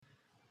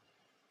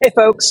Hey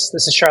folks,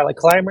 this is Charlotte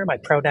Clymer. My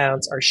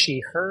pronouns are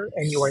she, her,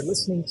 and you are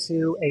listening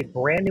to a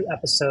brand new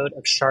episode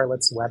of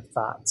Charlotte's Web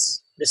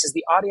Thoughts. This is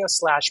the audio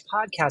slash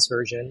podcast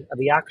version of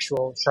the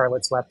actual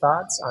Charlotte's Web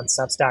Thoughts on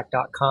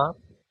Substack.com.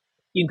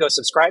 You can go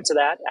subscribe to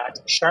that at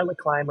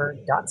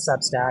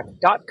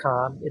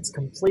charlotteclymer.substack.com. It's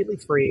completely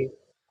free.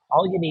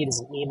 All you need is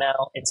an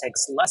email. It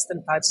takes less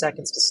than 5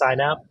 seconds to sign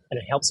up, and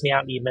it helps me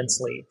out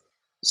immensely.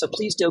 So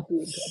please do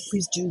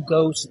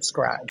go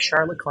subscribe.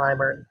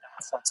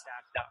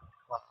 charlotteclymer.substack.com.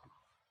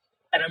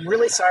 And I'm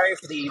really sorry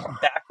for the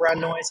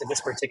background noise of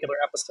this particular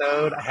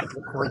episode. I had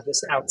to record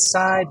this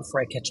outside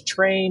before I catch a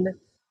train,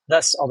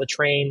 thus all the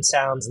train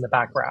sounds in the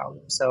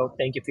background. So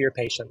thank you for your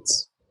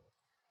patience.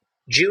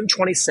 June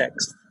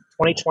 26th,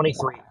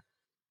 2023.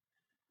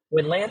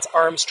 When Lance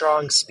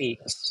Armstrong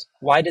speaks,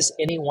 why does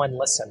anyone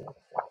listen?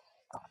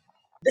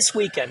 This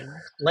weekend,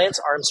 Lance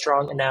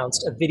Armstrong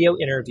announced a video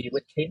interview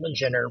with Caitlyn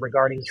Jenner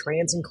regarding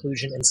trans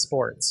inclusion in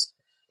sports,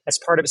 as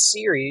part of a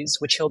series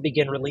which he'll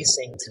begin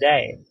releasing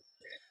today.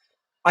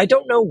 I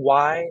don't know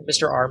why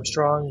Mr.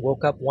 Armstrong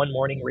woke up one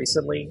morning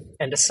recently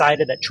and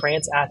decided that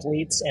trans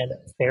athletes and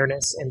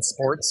fairness in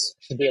sports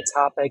should be a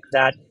topic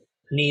that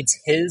needs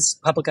his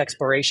public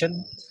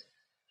exploration,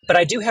 but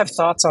I do have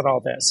thoughts on all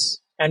this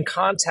and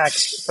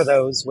context for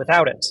those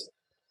without it.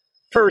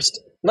 First,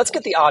 let's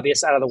get the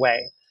obvious out of the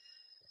way.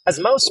 As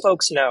most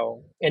folks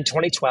know, in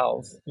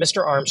 2012,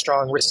 Mr.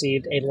 Armstrong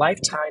received a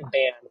lifetime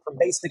ban from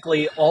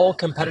basically all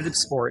competitive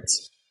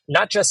sports,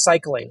 not just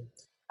cycling,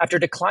 after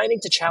declining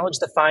to challenge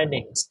the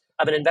findings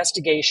of an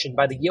investigation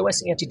by the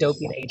U.S.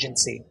 Anti-Doping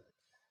Agency.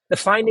 The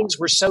findings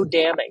were so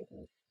damning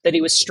that he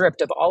was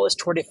stripped of all his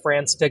Tour de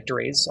France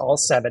victories, all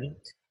 7,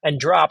 and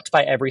dropped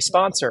by every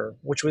sponsor,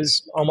 which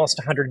was almost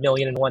 $100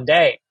 million in one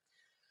day.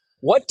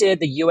 What did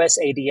the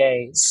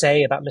USADA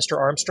say about Mr.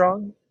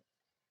 Armstrong?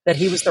 That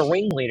he was the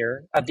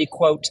ringleader of the,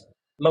 quote,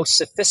 most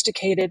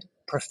sophisticated,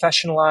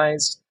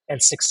 professionalized,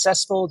 and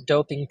successful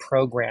doping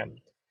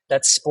program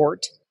that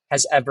sport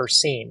has ever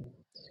seen.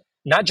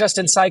 Not just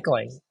in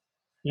cycling,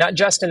 not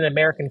just in an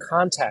American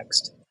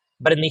context,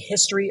 but in the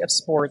history of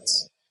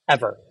sports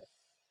ever.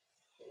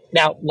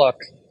 Now, look,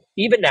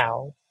 even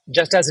now,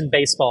 just as in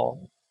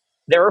baseball,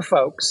 there are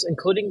folks,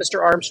 including Mr.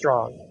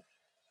 Armstrong,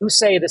 who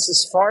say this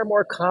is far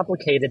more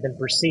complicated than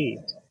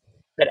perceived,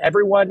 that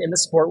everyone in the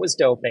sport was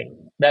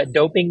doping, that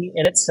doping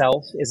in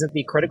itself isn't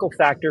the critical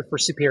factor for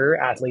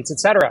superior athletes,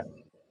 etc.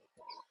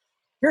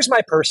 Here's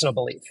my personal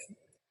belief.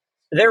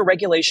 There are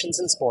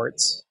regulations in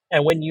sports,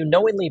 and when you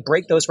knowingly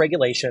break those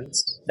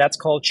regulations, that's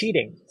called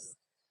cheating.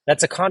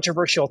 That's a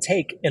controversial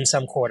take in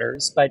some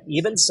quarters, but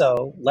even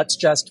so, let's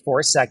just, for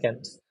a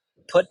second,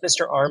 put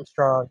Mr.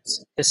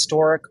 Armstrong's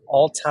historic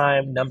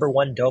all-time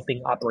 #1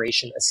 doping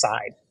operation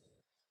aside.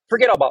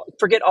 Forget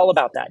all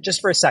about that,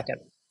 just for a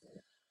second.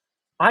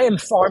 I am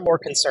far more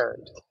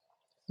concerned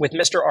with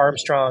Mr.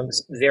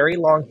 Armstrong's very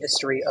long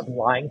history of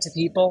lying to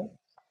people,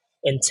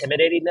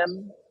 intimidating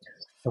them,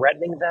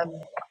 threatening them,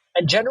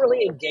 and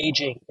generally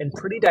engaging in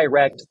pretty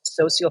direct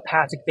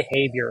sociopathic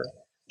behavior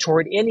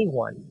toward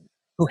anyone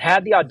who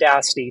had the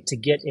audacity to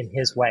get in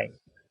his way.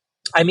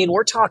 I mean,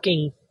 we're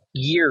talking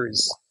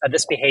years of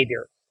this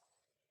behavior.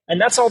 And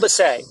that's all to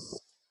say,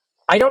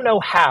 I don't know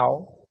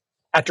how,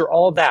 after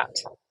all that,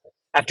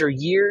 after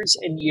years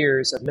and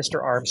years of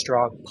Mr.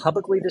 Armstrong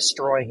publicly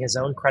destroying his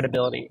own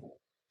credibility,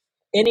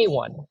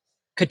 anyone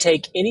could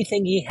take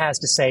anything he has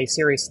to say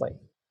seriously.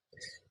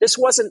 This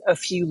wasn't a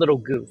few little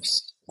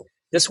goofs.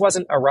 This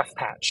wasn't a rough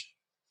patch.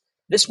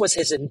 This was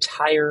his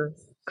entire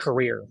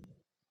career.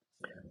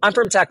 I'm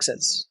from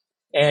Texas,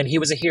 and he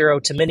was a hero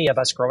to many of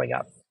us growing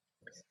up.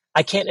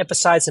 I can't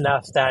emphasize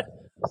enough that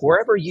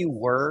wherever you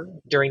were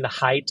during the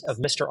height of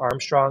Mr.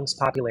 Armstrong's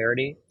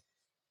popularity,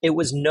 it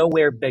was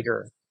nowhere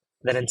bigger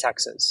than in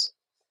Texas.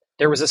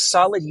 There was a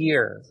solid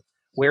year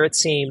where it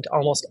seemed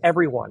almost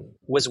everyone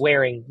was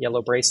wearing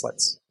yellow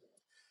bracelets.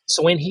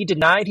 So when he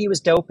denied he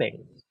was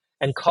doping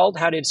and called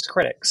out his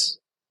critics,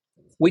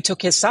 we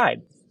took his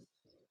side.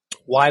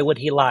 Why would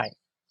he lie?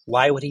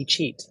 Why would he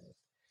cheat?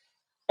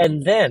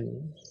 And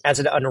then, as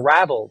it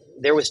unraveled,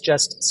 there was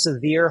just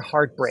severe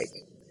heartbreak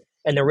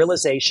and the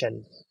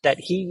realization that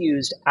he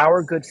used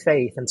our good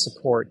faith and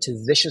support to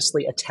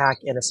viciously attack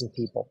innocent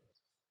people.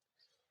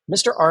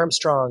 Mr.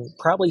 Armstrong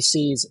probably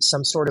sees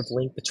some sort of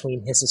link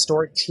between his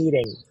historic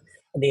cheating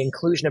and the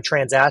inclusion of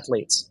trans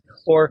athletes.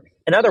 Or,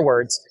 in other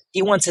words,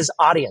 he wants his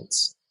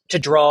audience to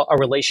draw a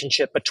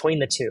relationship between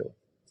the two,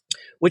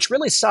 which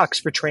really sucks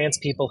for trans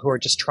people who are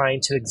just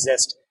trying to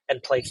exist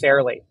and play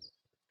fairly.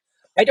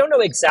 I don't know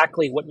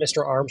exactly what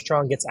Mr.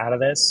 Armstrong gets out of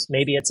this.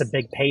 Maybe it's a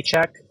big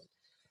paycheck,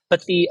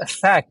 but the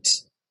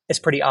effect is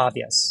pretty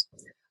obvious.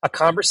 A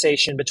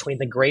conversation between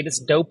the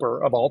greatest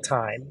doper of all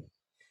time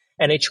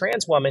and a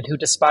trans woman who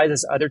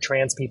despises other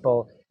trans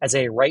people as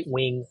a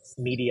right-wing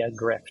media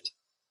grift,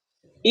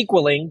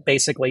 equaling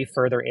basically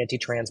further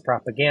anti-trans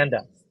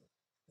propaganda.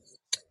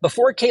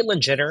 Before Caitlyn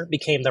Jenner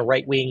became the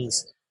right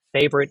wing's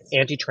favorite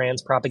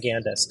anti-trans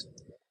propagandist,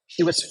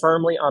 she was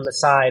firmly on the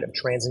side of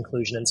trans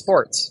inclusion in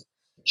sports.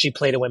 She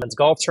played in women's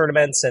golf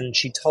tournaments, and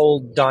she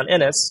told Don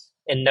Ennis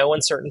in no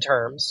uncertain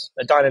terms,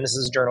 Donna, this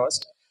is a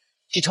journalist,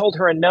 she told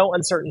her in no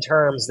uncertain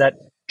terms that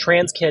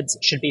trans kids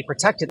should be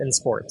protected in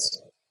sports.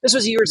 This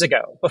was years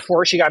ago,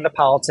 before she got into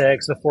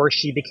politics, before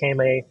she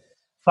became a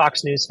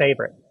Fox News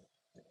favorite.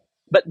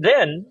 But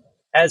then,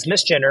 as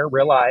Miss Jenner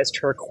realized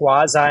her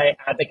quasi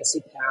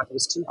advocacy path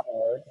was too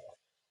hard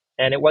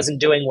and it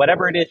wasn't doing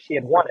whatever it is she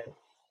had wanted,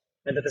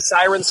 and that the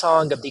siren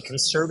song of the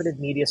conservative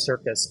media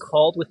circus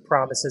called with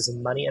promises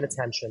and money and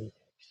attention,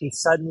 she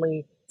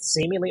suddenly,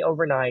 seemingly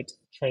overnight,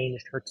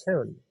 changed her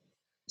tune.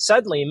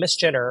 Suddenly, Miss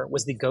Jenner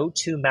was the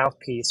go-to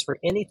mouthpiece for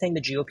anything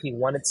the GOP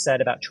wanted said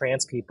about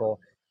trans people,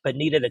 but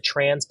needed a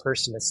trans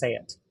person to say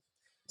it.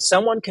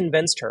 Someone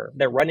convinced her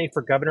that running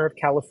for governor of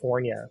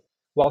California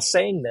while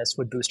saying this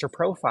would boost her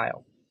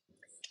profile.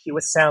 She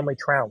was soundly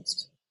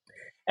trounced.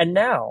 And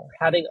now,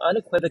 having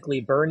unequivocally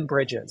burned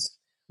bridges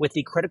with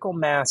the critical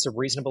mass of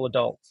reasonable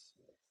adults,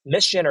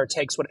 Miss Jenner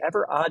takes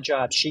whatever odd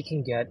job she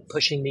can get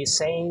pushing the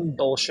same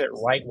bullshit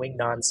right-wing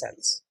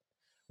nonsense.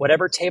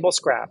 Whatever table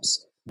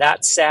scraps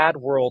that sad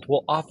world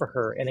will offer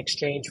her in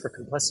exchange for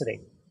complicity.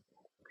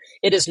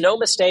 It is no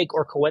mistake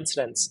or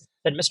coincidence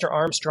that Mr.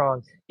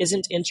 Armstrong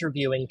isn't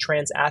interviewing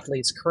trans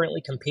athletes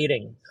currently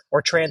competing,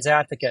 or trans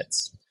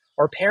advocates,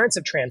 or parents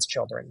of trans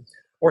children,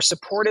 or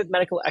supportive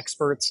medical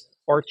experts,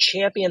 or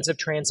champions of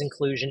trans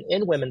inclusion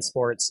in women's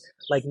sports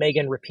like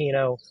Megan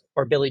Rapinoe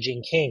or Billie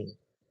Jean King.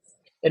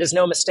 It is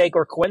no mistake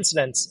or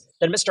coincidence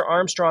that Mr.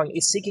 Armstrong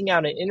is seeking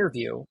out an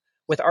interview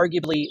with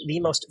arguably the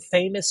most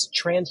famous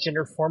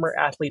transgender former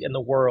athlete in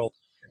the world,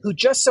 who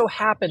just so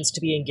happens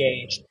to be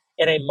engaged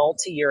in a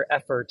multi-year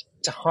effort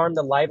to harm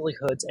the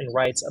livelihoods and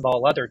rights of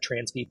all other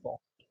trans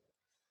people.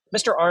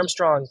 Mr.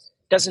 Armstrong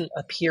doesn't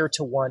appear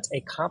to want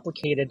a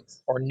complicated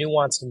or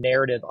nuanced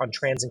narrative on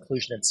trans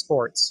inclusion in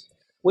sports,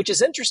 which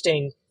is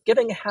interesting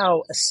given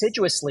how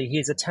assiduously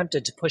he's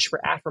attempted to push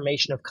for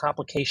affirmation of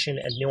complication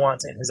and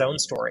nuance in his own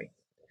story.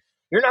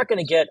 You're not going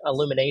to get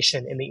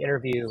illumination in the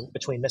interview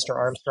between Mr.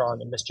 Armstrong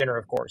and Miss Jenner,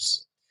 of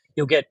course.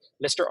 You'll get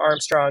Mr.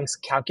 Armstrong's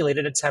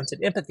calculated attempt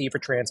at empathy for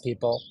trans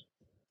people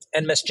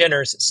and Miss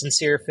Jenner's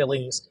sincere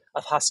feelings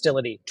of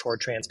hostility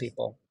toward trans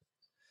people.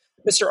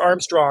 Mr.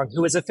 Armstrong,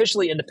 who is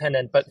officially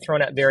independent but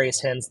thrown out various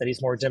hints that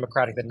he's more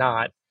Democratic than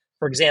not,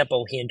 for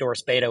example, he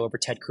endorsed Beto over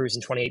Ted Cruz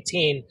in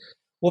 2018,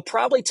 will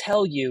probably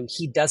tell you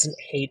he doesn't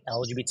hate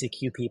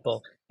LGBTQ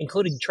people,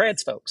 including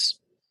trans folks.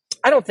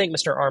 I don't think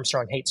Mr.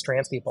 Armstrong hates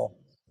trans people.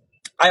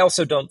 I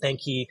also don't think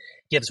he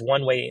gives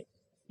one way,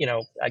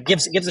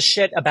 gives a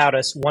shit about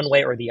us one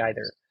way or the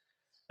other.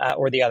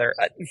 For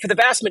the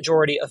vast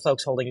majority of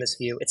folks holding this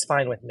view, it's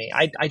fine with me.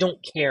 I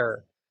don't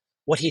care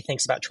what he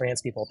thinks about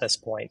trans people at this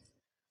point.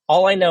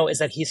 All I know is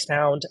that he's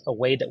found a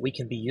way that we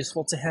can be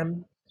useful to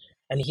him,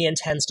 and he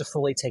intends to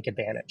fully take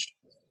advantage.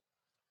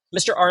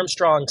 Mr.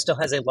 Armstrong still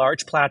has a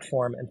large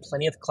platform and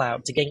plenty of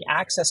clout to gain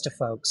access to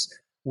folks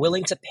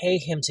willing to pay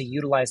him to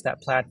utilize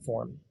that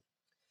platform.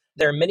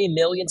 There are many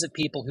millions of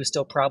people who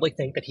still probably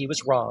think that he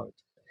was wronged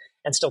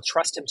and still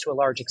trust him to a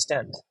large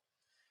extent.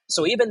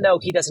 So even though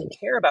he doesn't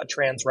care about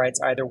trans rights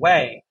either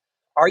way,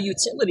 our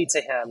utility to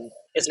him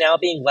is now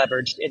being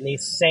leveraged in the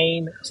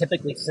same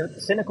typically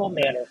cynical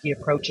manner he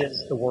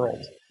approaches the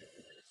world.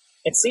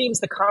 It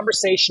seems the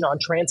conversation on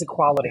trans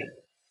equality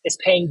is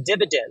paying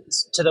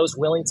dividends to those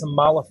willing to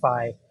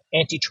mollify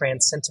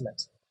anti-trans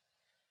sentiment.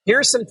 Here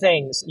are some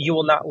things you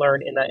will not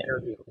learn in that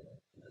interview.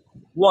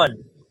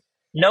 1.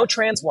 No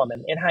trans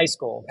woman in high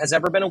school has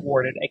ever been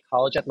awarded a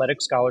college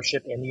athletic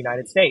scholarship in the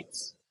United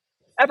States.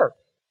 Ever.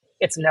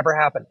 It's never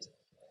happened.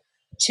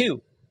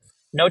 2.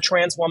 No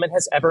trans woman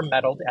has ever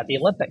medaled at the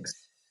Olympics,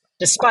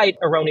 despite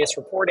erroneous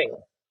reporting.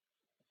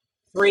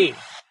 3.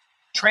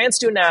 Trans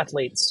student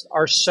athletes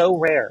are so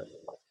rare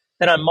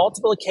that on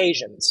multiple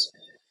occasions,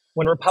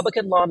 when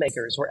Republican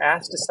lawmakers were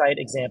asked to cite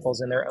examples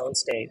in their own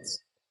states,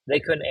 they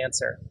couldn't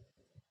answer.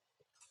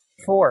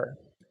 4.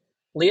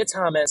 Leah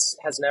Thomas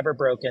has never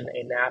broken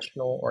a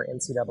national or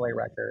NCAA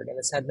record and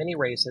has had many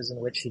races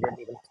in which she didn't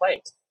even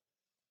place.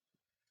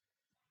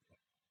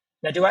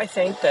 Now, do I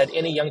think that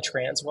any young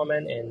trans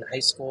woman in high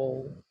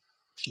school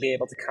should be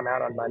able to come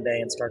out on Monday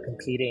and start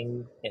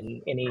competing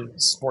in any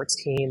sports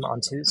team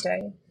on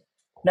Tuesday?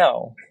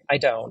 No, I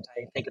don't.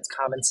 I think it's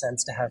common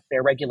sense to have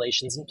fair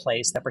regulations in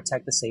place that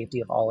protect the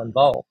safety of all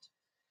involved.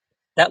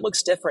 That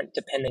looks different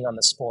depending on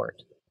the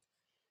sport.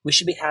 We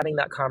should be having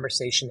that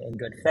conversation in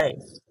good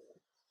faith.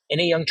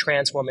 Any young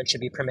trans woman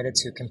should be permitted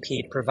to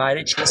compete,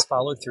 provided she has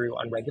followed through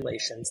on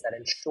regulations that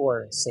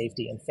ensure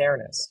safety and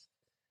fairness.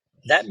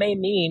 That may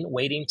mean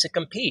waiting to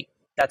compete.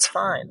 That's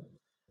fine.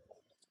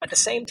 At the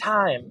same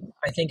time,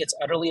 I think it's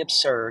utterly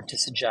absurd to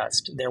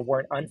suggest there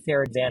weren't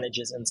unfair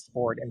advantages in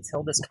sport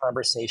until this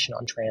conversation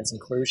on trans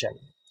inclusion.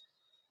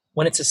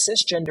 When it's a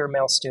cisgender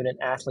male student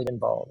athlete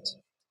involved,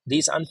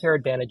 these unfair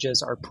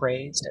advantages are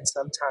praised and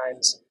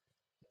sometimes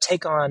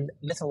take on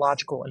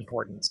mythological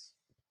importance.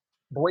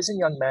 Boys and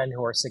young men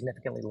who are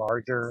significantly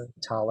larger,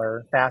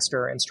 taller,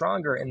 faster, and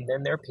stronger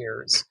than their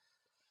peers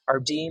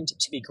are deemed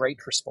to be great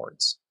for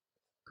sports.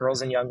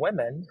 Girls and young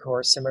women who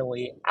are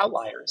similarly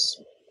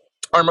outliers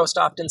are most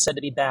often said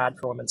to be bad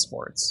for women's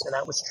sports, and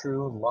that was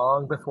true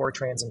long before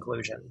trans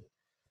inclusion.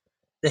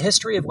 The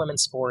history of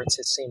women's sports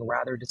has seen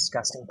rather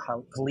disgusting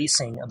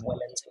policing of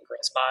women's and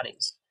girls'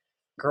 bodies.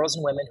 Girls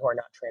and women who are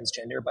not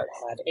transgender but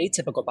have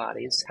atypical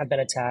bodies have been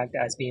attacked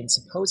as being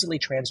supposedly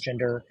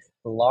transgender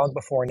long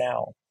before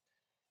now.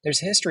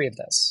 There's a history of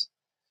this.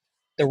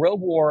 The real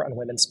war on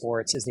women's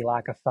sports is the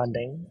lack of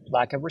funding,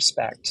 lack of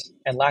respect,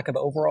 and lack of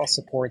overall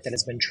support that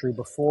has been true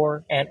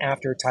before and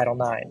after Title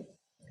IX.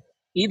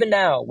 Even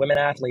now, women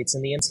athletes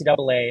in the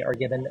NCAA are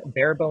given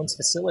bare-bones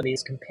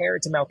facilities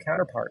compared to male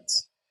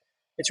counterparts.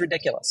 It's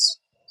ridiculous.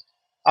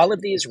 All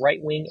of these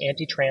right-wing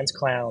anti-trans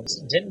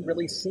clowns didn't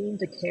really seem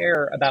to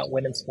care about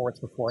women's sports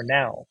before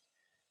now.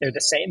 They're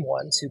the same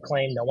ones who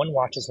claim no one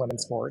watches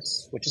women's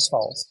sports, which is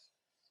false,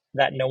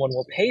 that no one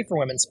will pay for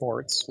women's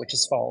sports, which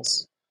is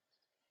false,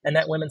 and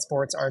that women's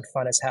sports aren't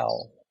fun as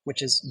hell,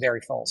 which is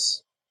very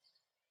false.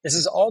 This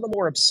is all the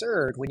more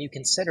absurd when you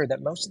consider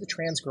that most of the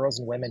trans girls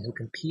and women who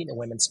compete in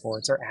women's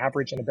sports are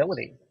average in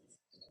ability.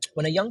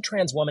 When a young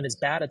trans woman is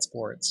bad at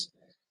sports,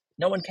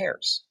 no one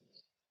cares.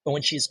 But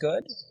when she's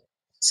good,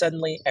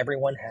 suddenly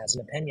everyone has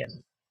an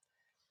opinion.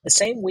 The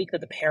same week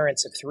that the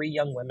parents of 3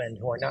 young women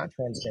who are not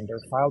transgender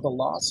filed a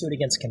lawsuit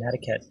against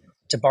Connecticut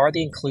to bar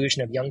the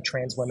inclusion of young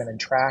trans women in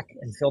track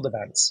and field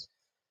events,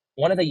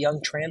 one of the young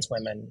trans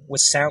women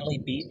was soundly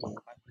beaten by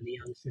one of the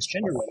young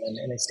cisgender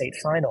women in a state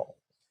final.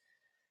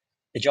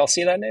 Did y'all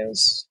see that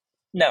news?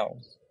 No,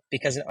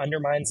 because it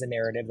undermines the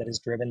narrative that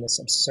has driven this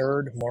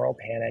absurd moral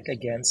panic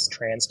against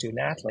trans student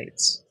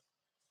athletes.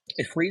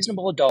 If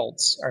reasonable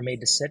adults are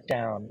made to sit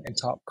down and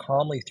talk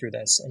calmly through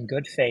this in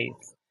good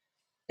faith,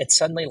 it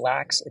suddenly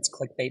lacks its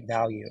clickbait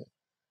value.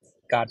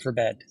 God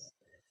forbid.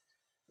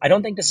 I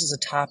don't think this is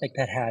a topic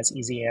that has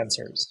easy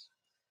answers,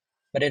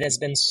 but it has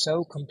been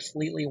so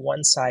completely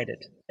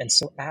one-sided and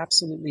so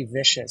absolutely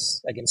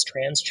vicious against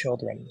trans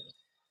children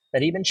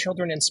that even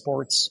children in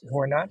sports who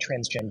are not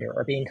transgender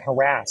are being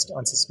harassed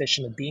on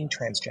suspicion of being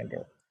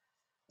transgender,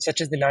 such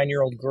as the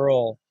 9-year-old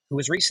girl who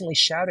was recently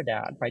shouted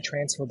at by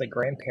transphobic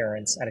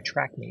grandparents at a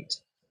track meet.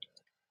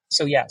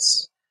 So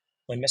yes,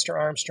 when Mr.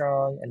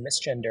 Armstrong and Miss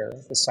Gender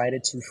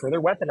decided to further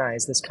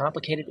weaponize this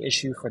complicated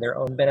issue for their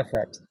own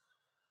benefit,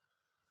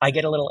 I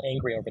get a little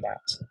angry over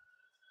that.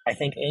 I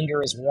think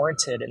anger is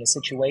warranted in a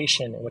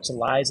situation in which the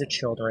lives of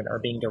children are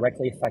being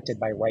directly affected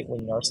by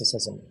right-wing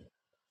narcissism.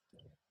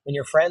 When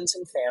your friends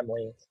and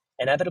family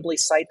inevitably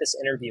cite this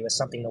interview as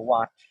something to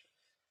watch,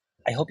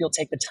 I hope you'll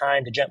take the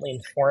time to gently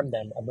inform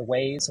them of the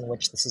ways in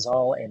which this is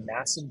all a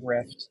massive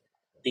grift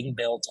being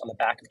built on the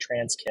back of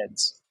trans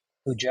kids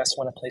who just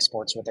want to play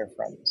sports with their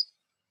friends.